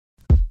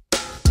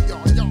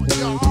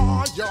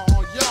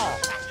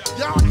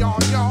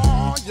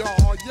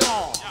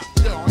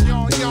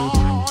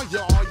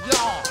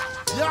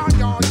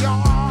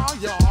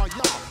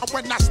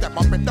When I step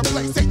up in the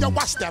place, say yo,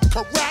 I step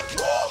correct.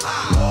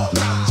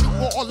 Got you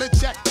all in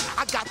check.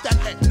 I got that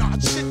head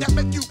nod shit that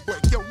make you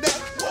break your neck.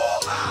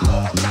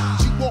 I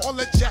got you all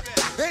in check,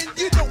 and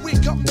you know we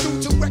come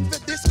through to wreck the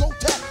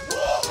discotheque.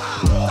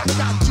 I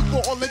got you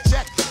all in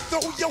check.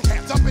 Throw your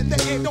hands up in the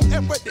air, don't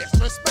ever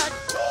disrespect.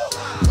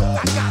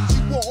 I got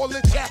you all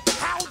in check.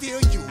 How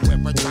dare you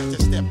ever try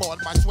to step on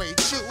my suede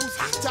shoes?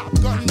 Top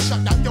Gun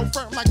shut down your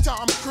firm like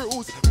Tom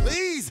Cruise.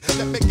 Please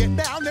let me get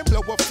down and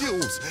blow a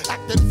fuse.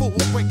 Acting fool,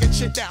 breaking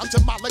shit down to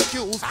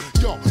molecules.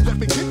 Yo, let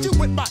me get you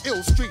with my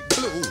ill street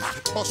blues.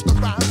 Bust the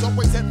rhymes,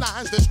 always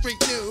headlines the street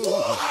news.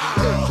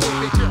 Hey,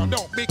 baby girl,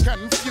 don't be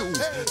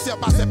confused. Sell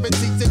my 7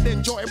 seats and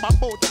enjoy my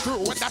boat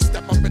cruise. When I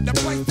step up in the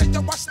place, then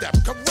yo, I step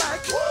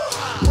correct.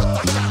 But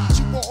I got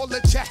you all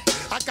in check.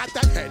 I got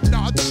that head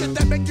nod shit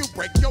that make you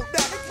break your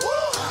neck.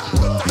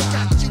 But I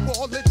got you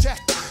all in check.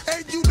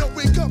 And you know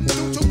we come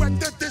through to wreck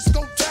the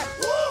discotheque.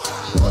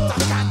 But I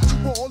got you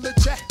all in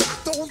check.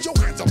 Throw your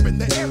hands up in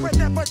the air and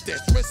never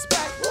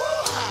disrespect.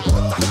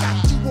 But I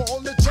got you all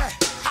in check.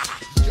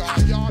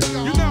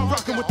 You're now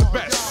rocking with the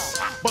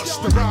best.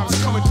 Bust the rhymes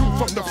coming through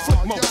from the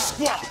footmost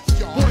squad.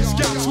 Boy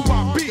Scouts who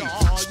I be.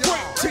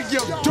 Straight to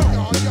your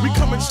dome. We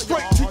coming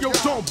straight to your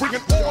dome.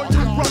 Bringing all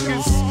you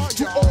ruckus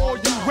to all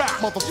you rap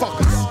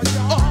motherfuckers.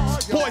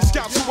 Boy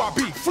Scouts who I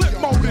be. Flip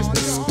mode is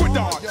the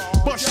squidard.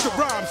 Bust the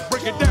rhymes,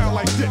 break it down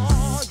like this.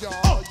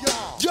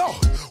 Yo,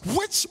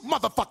 which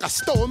motherfucker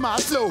stole my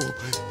flow?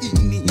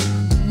 Eeny,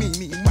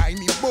 meeny,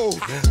 miny, mo.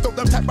 Throw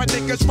them type of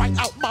niggas right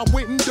out my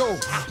window.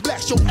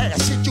 Blast your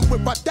ass, hit you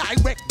with a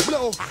direct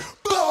blow.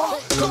 Blow,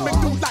 coming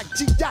through like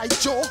G.I.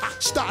 Joe.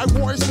 Star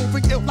Wars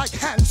moving ill like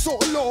Han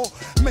Solo.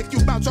 Make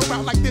you bounce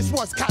around like this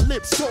was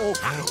Calypso.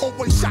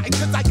 Always shine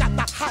cause I got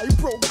the high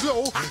pro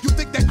glow. You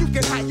think that you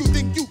can hide, you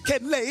think you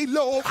can lay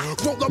low.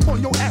 Roll up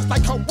on your ass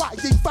like Hawaii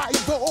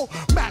 5-0.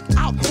 Mac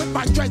out with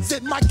my dreads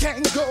in my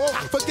Kango.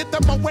 Forget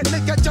the moment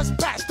nigga just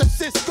passed the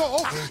Cisco.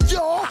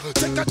 Yo,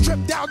 take a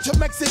trip down to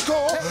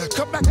Mexico.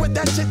 Come back with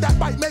that shit that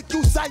might make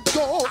you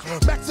psycho.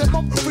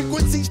 Maximum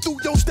frequencies through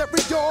your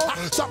stereo.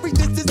 Sorry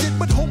this is it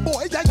but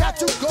homeboy I got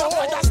to go.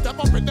 When I step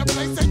up in the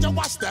place and yo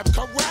I step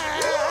correct.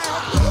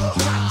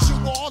 Got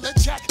you all in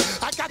check.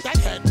 I got that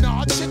head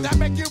nod shit that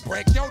make you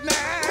break your neck.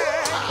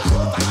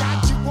 I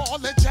got you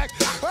all in check.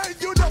 And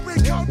you know we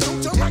come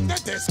through to wreck the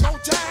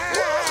discotheque.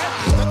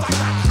 I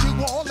got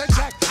you all in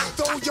check.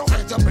 Throw your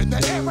hands up in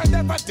the air and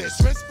never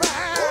disrespect.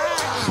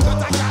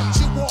 I got